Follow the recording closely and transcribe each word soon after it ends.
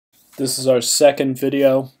This is our second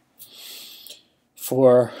video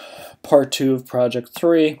for part 2 of project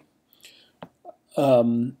 3.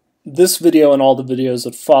 This video and all the videos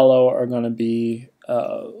that follow are going to be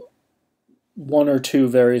one or two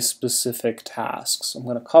very specific tasks. I'm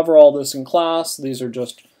going to cover all this in class. These are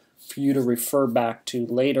just for you to refer back to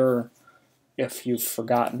later if you've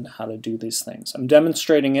forgotten how to do these things. I'm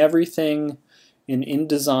demonstrating everything in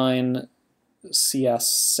InDesign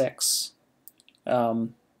CS6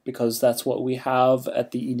 because that's what we have at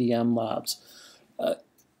the EDM labs.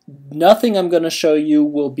 Nothing I'm going to show you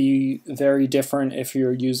will be very different if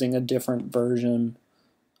you're using a different version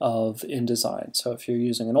of InDesign. So if you're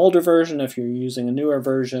using an older version, if you're using a newer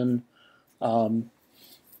version, you're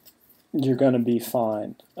going to be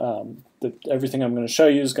fine. Everything I'm going to show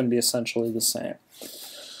you is going to be essentially the same.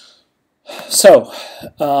 So,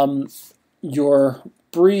 your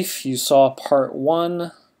brief, you saw part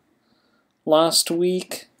 1 last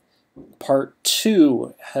week. Part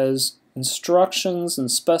 2 has instructions and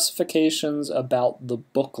specifications about the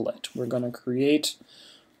booklet. We're going to create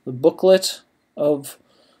the booklet of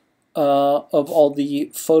all the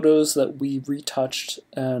photos that we retouched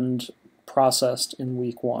and processed in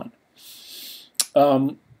week 1.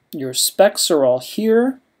 Your specs are all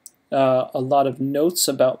here. A lot of notes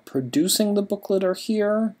about producing the booklet are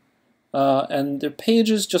here. And the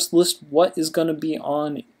pages just list what is going to be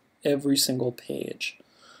on every single page.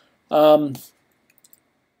 And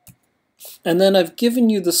then I've given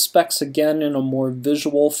you the specs again in a more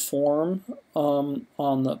visual form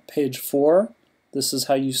on the page 4. This is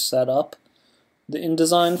how you set up the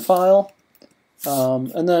InDesign file.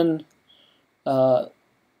 And then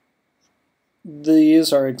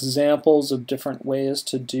these are examples of different ways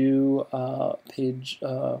to do page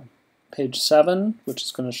 7, which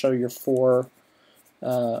is going to show your 4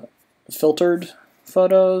 filtered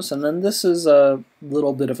photos. And then this is a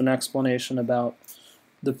little bit of an explanation about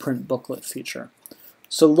the print booklet feature.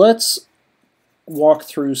 So let's walk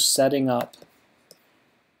through setting up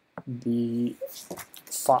the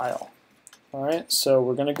file. Alright, so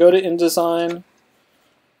we're going to go to InDesign.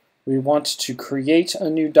 We want to create a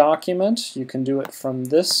new document. You can do it from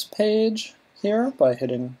this page here by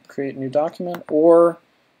hitting Create New Document, or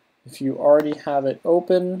if you already have it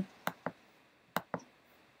open,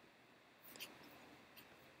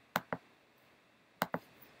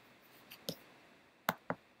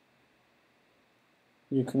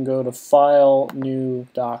 you can go to File, New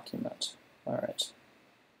Document. All right.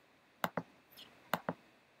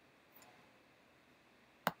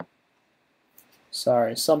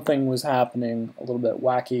 Sorry, something was happening a little bit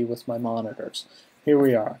wacky with my monitors. Here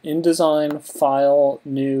we are, InDesign, File,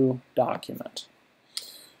 New Document.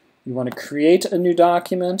 You want to create a new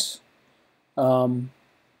document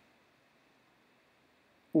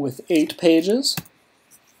with 8 pages.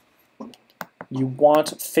 You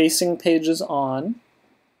want facing pages on.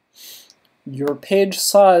 Your page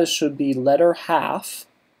size should be letter half,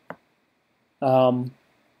 and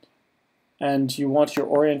you want your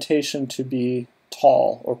orientation to be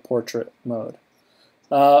tall or portrait mode.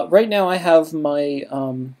 Right now I have my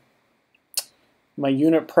my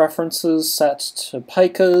unit preferences set to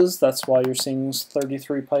picas. That's why you're seeing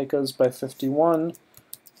 33 picas by 51,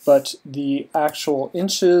 but the actual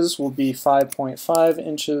inches will be 5.5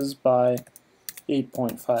 inches by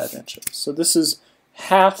 8.5 inches. So this is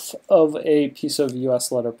half of a piece of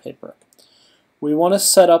US letter paper. We want to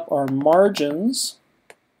set up our margins.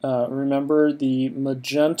 Remember, the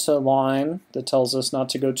magenta line that tells us not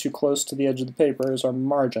to go too close to the edge of the paper is our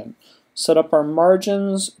margin. Set up our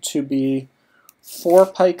margins to be 4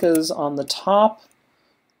 picas on the top.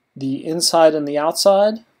 The inside and the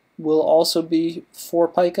outside will also be 4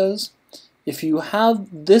 picas. If you have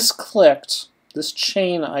this clicked, this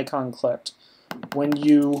chain icon clicked, when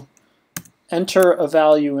you enter a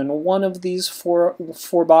value in one of these four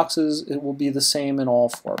boxes, it will be the same in all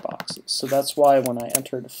 4 boxes. So that's why when I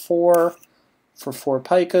entered 4 for 4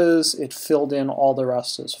 picas, it filled in all the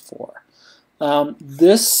rest as 4.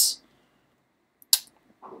 This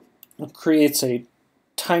creates a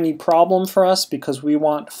tiny problem for us because we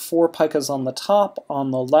want 4 picas on the top,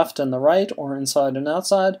 on the left and the right, or inside and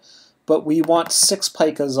outside, but we want 6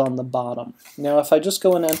 picas on the bottom. Now if I just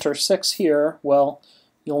go and enter 6 here, well,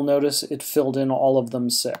 you'll notice it filled in all of them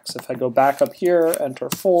 6. If I go back up here, enter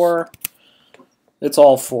 4, it's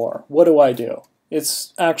all 4. What do I do?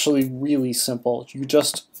 It's actually really simple. You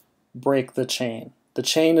just break the chain. The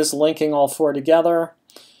chain is linking all 4 together.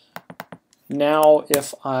 Now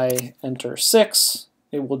if I enter 6,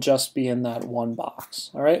 it will just be in that one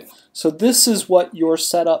box. All right. So this is what your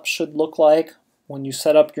setup should look like when you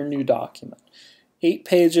set up your new document. 8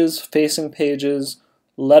 pages, facing pages,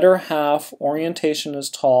 letter half, orientation is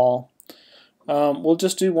tall. We'll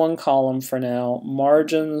just do one column for now.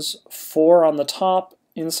 Margins 4 on the top,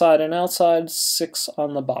 inside and outside, 6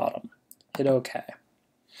 on the bottom. Hit OK.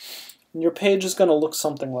 And your page is going to look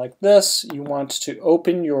something like this. You want to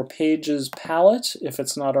open your Pages palette if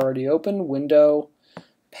it's not already open. Window,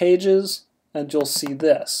 Pages, and you'll see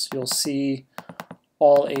this. You'll see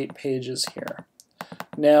all 8 pages here.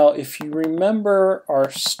 Now, if you remember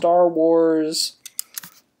our Star Wars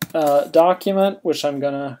document, which I'm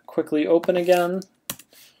going to quickly open again,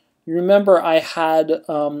 you remember I had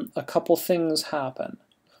a couple things happen.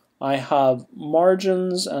 I have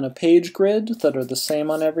margins and a page grid that are the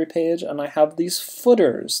same on every page, and I have these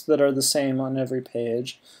footers that are the same on every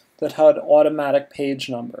page that had automatic page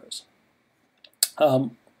numbers.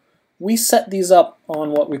 We set these up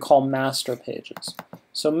on what we call master pages.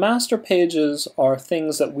 So master pages are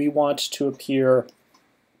things that we want to appear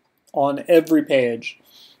on every page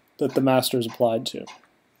that the master is applied to.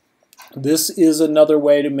 This is another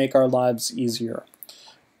way to make our lives easier.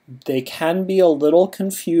 They can be a little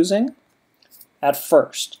confusing at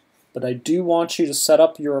first, but I do want you to set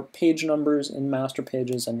up your page numbers in master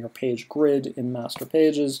pages and your page grid in master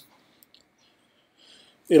pages.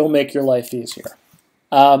 It'll make your life easier.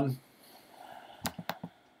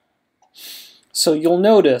 So you'll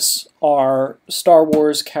notice our Star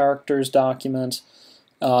Wars characters document,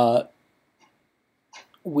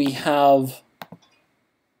 we have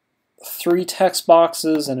 3 text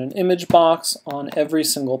boxes and an image box on every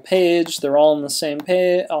single page. They're all in the same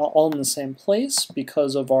page, all in the same place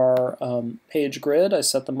because of our page grid. I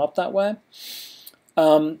set them up that way.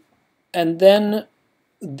 And then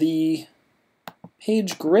the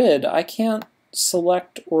page grid, I can't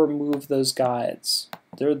select or move those guides.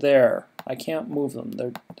 They're there. I can't move them.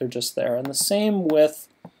 They're just there. And the same with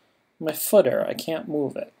my footer. I can't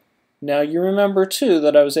move it. Now you remember too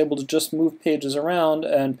that I was able to just move pages around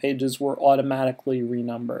and pages were automatically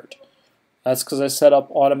renumbered. That's because I set up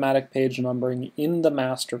automatic page numbering in the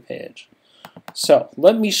master page. So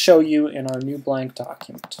let me show you in our new blank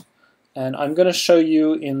document. And I'm going to show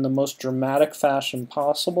you in the most dramatic fashion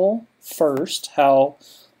possible first how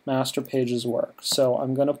master pages work. So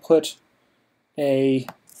I'm going to put a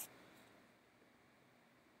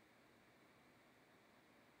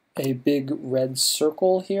big red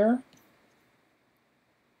circle here.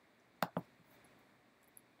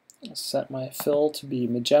 Set my fill to be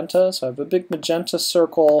magenta. So I have a big magenta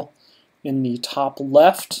circle in the top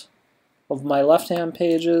left of my left-hand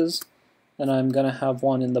pages, and I'm going to have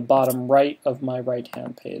one in the bottom right of my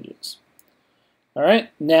right-hand pages. All right,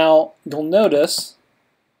 now you'll notice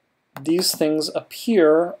these things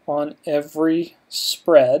appear on every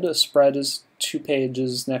spread. A spread is 2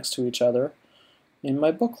 pages next to each other in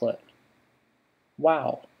my booklet.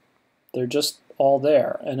 Wow, they're just all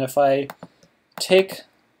there. And if I take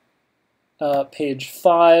page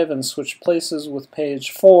 5 and switch places with page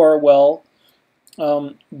 4, well,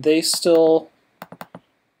 the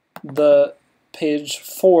page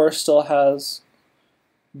 4 still has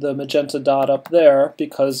the magenta dot up there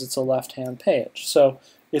because it's a left-hand page. So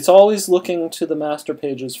it's always looking to the master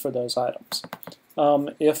pages for those items.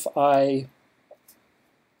 If I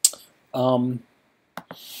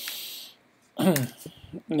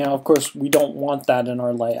now, of course, we don't want that in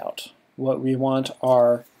our layout. What we want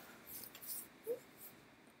are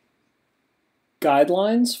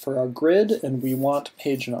guidelines for our grid, and we want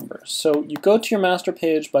page numbers. So you go to your master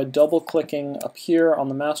page by double-clicking up here on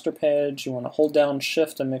the master page. You want to hold down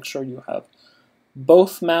Shift and make sure you have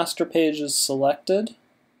both master pages selected.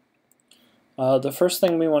 The first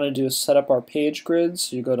thing we want to do is set up our page grids.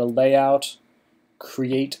 So you go to Layout,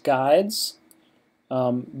 Create Guides.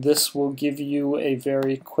 This will give you a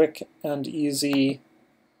very quick and easy,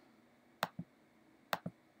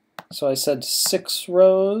 so I said 6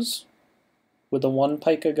 rows with a 1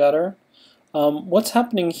 pica gutter. What's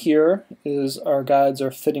happening here is our guides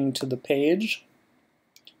are fitting to the page,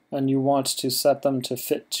 and you want to set them to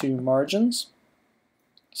fit to margins.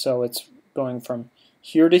 So it's going from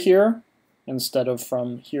here to here instead of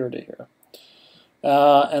from here to here.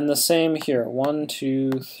 And the same here, 1,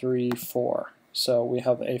 2, 3, 4. So we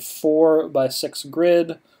have a 4 by 6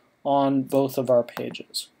 grid on both of our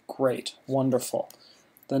pages. Great, wonderful.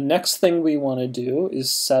 The next thing we want to do is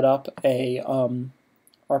set up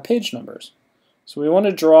our page numbers. So we want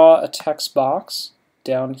to draw a text box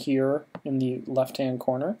down here in the left-hand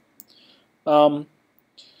corner. Now,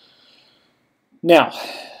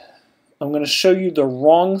 I'm going to show you the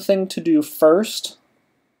wrong thing to do first,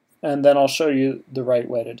 and then I'll show you the right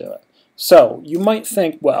way to do it. So you might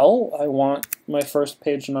think, well, I want my first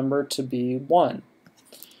page number to be 1.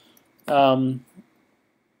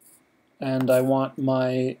 and I want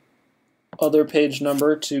my other page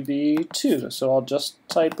number to be 2. So I'll just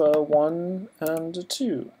type a 1 and a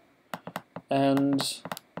 2. And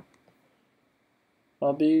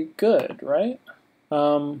I'll be good, right?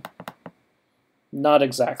 Not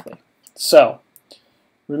exactly. So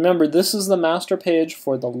remember, this is the master page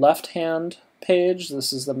for the left-hand page.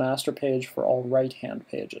 This is the master page for all right-hand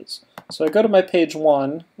pages. So I go to my page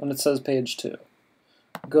 1 and it says page 2.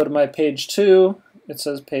 I go to my page 2, it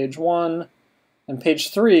says page 1, and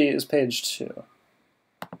page 3 is page 2.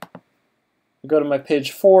 I go to my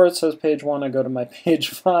page 4, it says page 1. I go to my page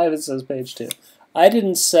 5, it says page 2. I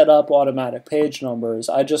didn't set up automatic page numbers.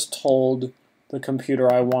 I just told the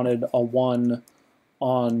computer I wanted a 1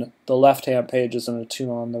 on the left-hand pages and a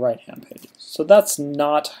 2 on the right-hand pages. So that's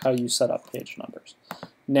not how you set up page numbers.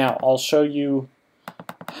 Now I'll show you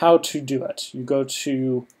how to do it. You go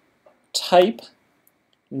to Type,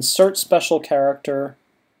 Insert Special Character,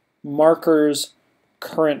 Markers,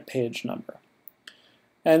 Current Page Number.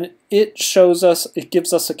 And it shows us, it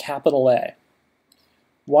gives us a capital A.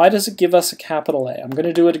 Why does it give us a capital A? I'm going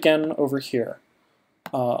to do it again over here.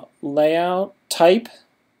 Layout, Type,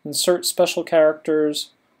 Insert Special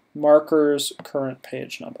Characters, Markers, Current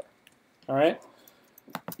Page Number. All right?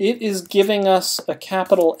 It is giving us a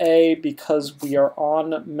capital A because we are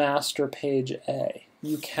on master page A.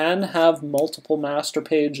 You can have multiple master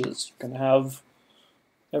pages. You can have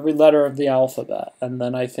every letter of the alphabet, and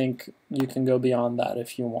then I think you can go beyond that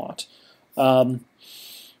if you want.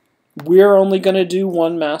 We're only going to do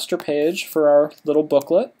one master page for our little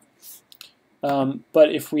booklet.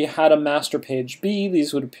 But if we had a master page B,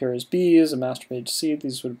 these would appear as B's, a master page C,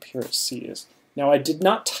 these would appear as C's. Now I did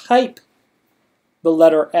not type the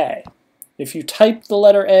letter A. If you type the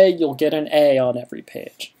letter A, you'll get an A on every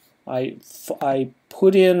page. I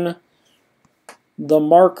put in the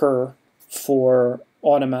marker for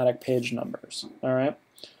automatic page numbers. All right.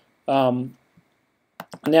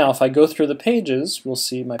 Now, if I go through the pages, we'll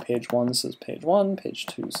see my page 1 says page 1, page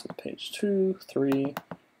 2 says page 2, 3,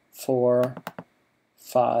 4,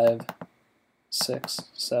 5, 6,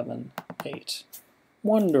 7, 8.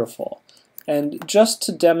 Wonderful. And just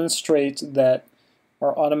to demonstrate that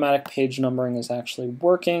our automatic page numbering is actually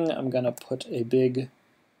working, I'm going to put a big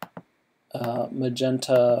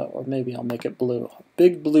magenta, or maybe I'll make it blue,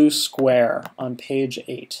 big blue square on page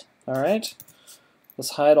 8. All right.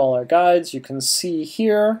 Let's hide all our guides. You can see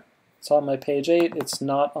here, it's on my page 8. It's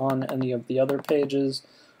not on any of the other pages.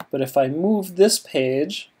 But if I move this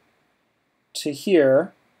page to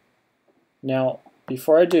here, now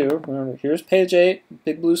before I do, remember, here's page 8,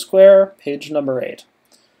 big blue square, page number 8.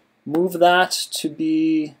 Move that to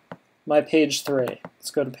be my page 3.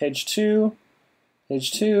 Let's go to page 2,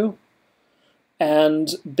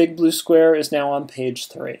 and big blue square is now on page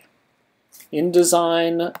 3.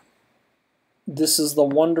 InDesign, this is the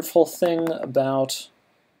wonderful thing about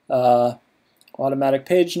automatic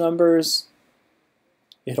page numbers.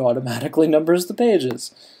 It automatically numbers the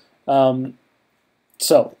pages.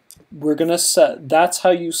 So we're going to set, that's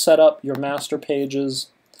how you set up your master pages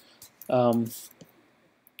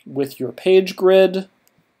with your page grid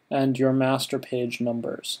and your master page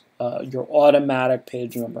numbers, your automatic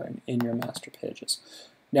page numbering in your master pages.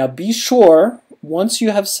 Now be sure, once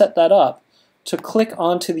you have set that up, to click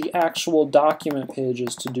onto the actual document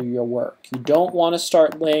pages to do your work. You don't want to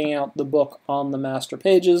start laying out the book on the master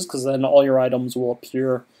pages, because then all your items will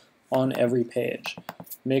appear on every page.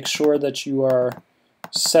 Make sure that you are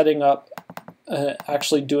setting up,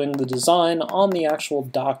 actually doing the design on the actual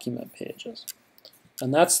document pages.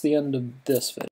 And that's the end of this video.